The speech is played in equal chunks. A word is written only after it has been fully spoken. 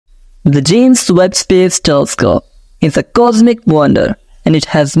The James Webb Space Telescope is a cosmic wonder, and it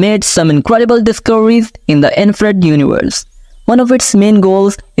has made some incredible discoveries in the infrared universe. One of its main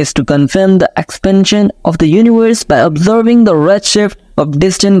goals is to confirm the expansion of the universe by observing the redshift of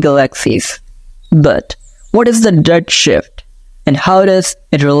distant galaxies. But what is the redshift, and how does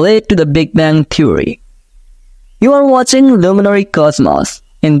it relate to the Big Bang Theory? You are watching Luminary Cosmos.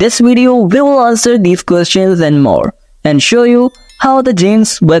 In this video, we will answer these questions and more, and show you how the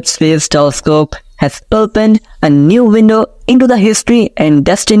James Webb Space Telescope has opened a new window into the history and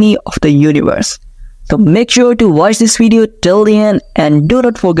destiny of the universe. So make sure to watch this video till the end and do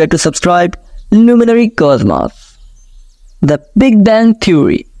not forget to subscribe Luminary Cosmos. The Big Bang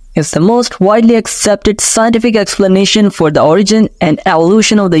Theory is the most widely accepted scientific explanation for the origin and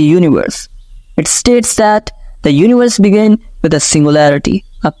evolution of the universe. It states that the universe began with a singularity,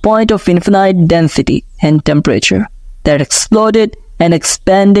 a point of infinite density and temperature, that exploded and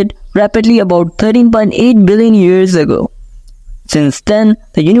expanded rapidly about 13.8 billion years ago. Since then,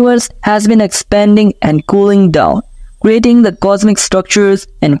 the universe has been expanding and cooling down, creating the cosmic structures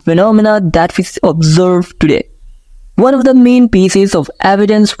and phenomena that we observe today. One of the main pieces of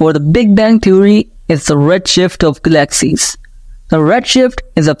evidence for the Big Bang Theory is the redshift of galaxies. The redshift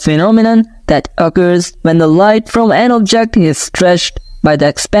is a phenomenon that occurs when the light from an object is stretched by the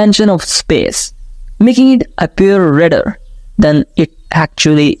expansion of space, making it appear redder than it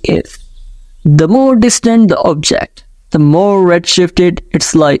actually is. The more distant the object, the more redshifted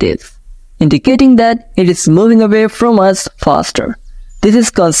its light is, indicating that it is moving away from us faster. This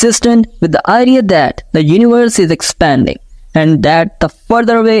is consistent with the idea that the universe is expanding, and that the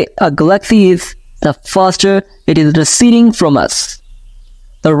further away a galaxy is, the faster it is receding from us.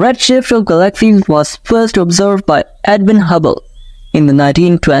 The redshift of galaxies was first observed by Edwin Hubble in the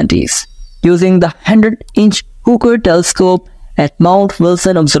 1920s, using the 100-inch Hooker telescope at Mount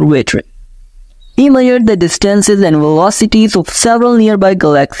Wilson Observatory. He measured the distances and velocities of several nearby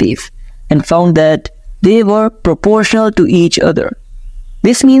galaxies and found that they were proportional to each other.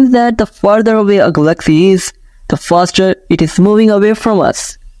 This means that the farther away a galaxy is, the faster it is moving away from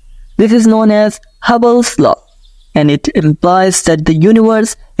us. This is known as Hubble's law, and it implies that the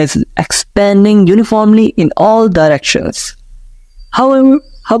universe is expanding uniformly in all directions. However,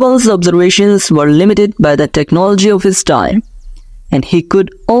 Hubble's observations were limited by the technology of his time, and he could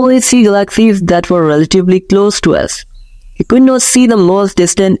only see galaxies that were relatively close to us. He could not see the most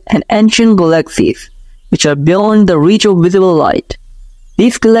distant and ancient galaxies, which are beyond the reach of visible light.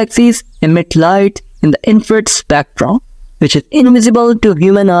 These galaxies emit light in the infrared spectrum, which is invisible to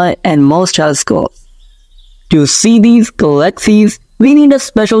human eye and most telescopes. To see these galaxies, we need a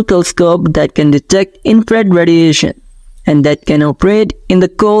special telescope that can detect infrared radiation and that can operate in the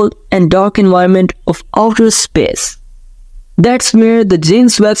cold and dark environment of outer space. That's where the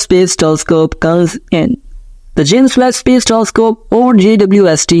James Webb Space Telescope comes in. The James Webb Space Telescope, or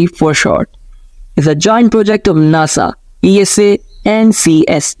JWST for short, is a joint project of NASA, ESA, and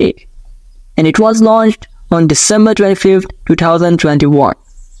CSA, and it was launched on December 25, 2021.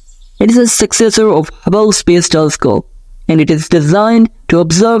 It is a successor of Hubble Space Telescope, and it is designed to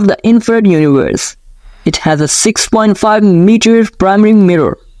observe the infrared universe. It has a 6.5 meter primary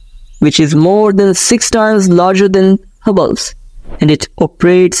mirror, which is more than 6 times larger than Hubble's, and it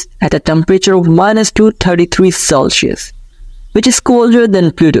operates at a temperature of -233 Celsius, which is colder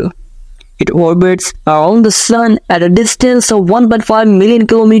than Pluto. It orbits around the Sun at a distance of 1.5 million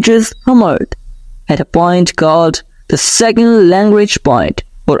kilometers from Earth, at a point called the second Lagrange point,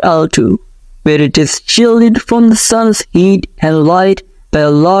 or L2, where it is shielded from the Sun's heat and light by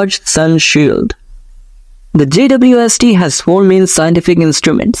a large sun shield. The JWST has 4 main scientific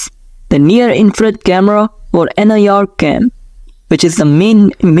instruments: the Near-Infrared Camera, or NIR cam, which is the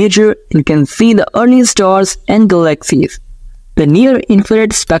main imager and can see the early stars and galaxies; the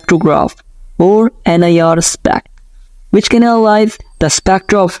Near-Infrared Spectrograph, or NIR spec, which can analyze the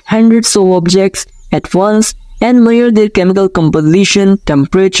spectra of hundreds of objects at once and measure their chemical composition,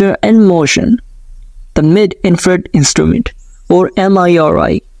 temperature, and motion; the Mid-Infrared Instrument, or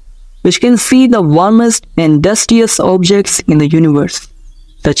MIRI, which can see the warmest and dustiest objects in the universe,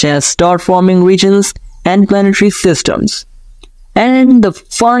 such as star-forming regions and planetary systems; and the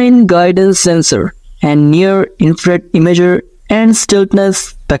Fine Guidance Sensor and Near-Infrared Imager and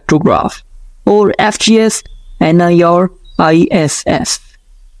Stillness Spectrograph, or FGS NIR ISS,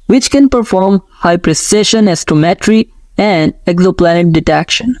 which can perform high-precision astrometry and exoplanet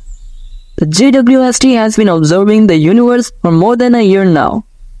detection. The JWST has been observing the universe for more than a year now,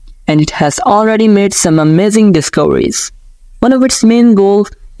 and it has already made some amazing discoveries. One of its main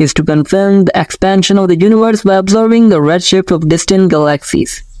goals is to confirm the expansion of the universe by observing the redshift of distant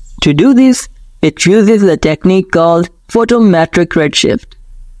galaxies. To do this, it uses a technique called photometric redshift,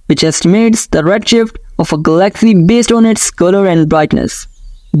 which estimates the redshift of a galaxy based on its color and brightness.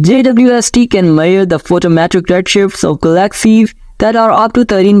 JWST can measure the photometric redshifts of galaxies that are up to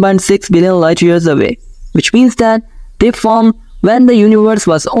 13.6 billion light-years away, which means that they formed when the universe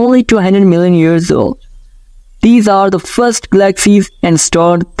was only 200 million years old. These are the first galaxies and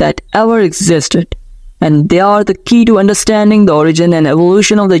stars that ever existed, and they are the key to understanding the origin and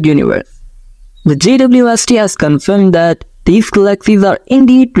evolution of the universe. The JWST has confirmed that these galaxies are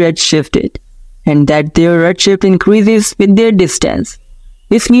indeed redshifted, and that their redshift increases with their distance.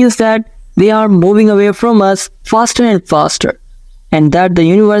 This means that they are moving away from us faster and faster, and that the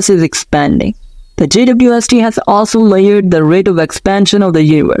universe is expanding. The JWST has also measured the rate of expansion of the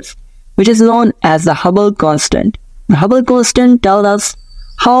universe, which is known as the Hubble constant. The Hubble constant tells us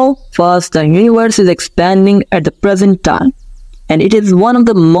how fast the universe is expanding at the present time, and it is one of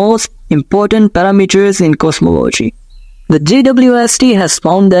the most important parameters in cosmology. The JWST has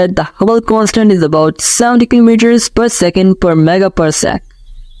found that the Hubble constant is about 70 km per second per megaparsec,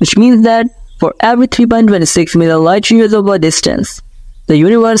 which means that for every 3.26 million light-years of a distance, the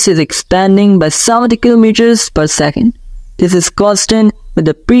universe is expanding by 70 km per second. This is constant with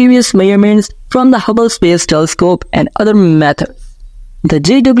the previous measurements from the Hubble Space Telescope and other methods. The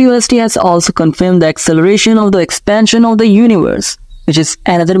JWST has also confirmed the acceleration of the expansion of the universe, which is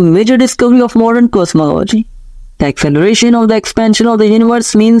another major discovery of modern cosmology. The acceleration of the expansion of the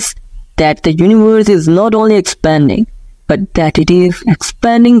universe means that the universe is not only expanding, but that it is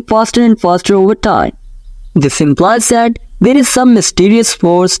expanding faster and faster over time. This implies that there is some mysterious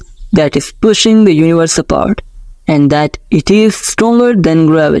force that is pushing the universe apart, and that it is stronger than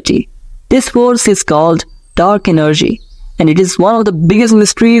gravity. This force is called dark energy, and it is one of the biggest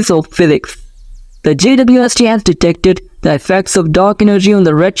mysteries of physics. The JWST has detected the effects of dark energy on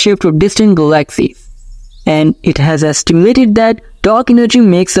the redshift of distant galaxies, and it has estimated that dark energy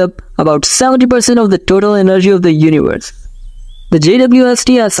makes up about 70% of the total energy of the universe. The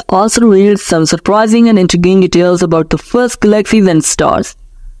JWST has also revealed some surprising and intriguing details about the first galaxies and stars.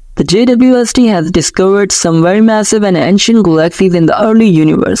 The JWST has discovered some very massive and ancient galaxies in the early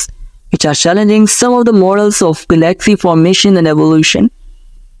universe, which are challenging some of the models of galaxy formation and evolution.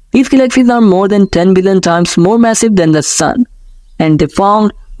 These galaxies are more than 10 billion times more massive than the Sun, and they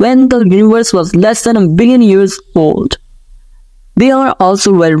formed when the universe was less than a billion years old. They are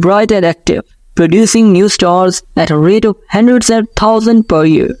also very bright and active, producing new stars at a rate of hundreds of thousands per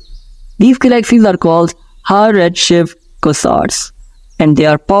year. These galaxies are called high redshift quasars, and they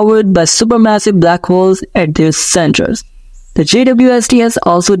are powered by supermassive black holes at their centers. The JWST has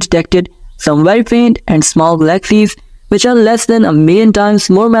also detected some very faint and small galaxies which are less than a million times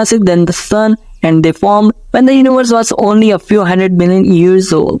more massive than the Sun, and they formed when the universe was only a few hundred million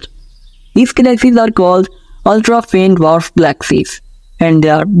years old. These galaxies are called ultra-faint dwarf galaxies, and they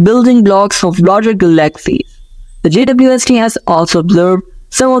are building blocks of larger galaxies. The JWST has also observed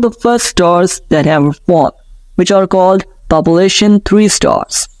some of the first stars that have formed, which are called population 3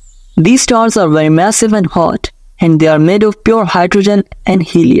 stars. These stars are very massive and hot, and they are made of pure hydrogen and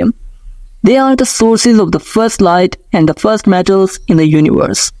helium. They are the sources of the first light and the first metals in the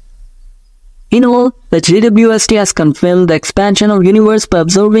universe. In all, the JWST has confirmed the expansion of the universe by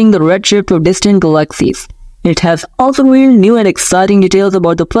observing the redshift of distant galaxies. It has also revealed new and exciting details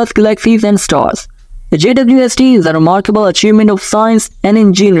about the first galaxies and stars. The JWST is a remarkable achievement of science and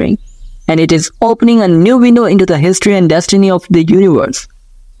engineering, and it is opening a new window into the history and destiny of the universe.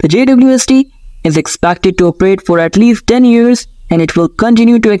 The JWST is expected to operate for at least 10 years, and it will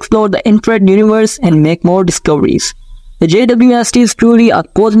continue to explore the infrared universe and make more discoveries. The JWST is truly a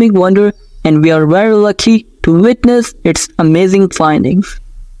cosmic wonder, and we are very lucky to witness its amazing findings.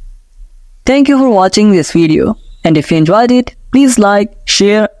 Thank you for watching this video, and if you enjoyed it, please like,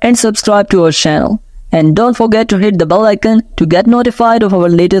 share and subscribe to our channel. And don't forget to hit the bell icon to get notified of our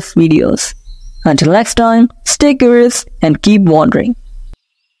latest videos. Until next time, stay curious and keep wondering.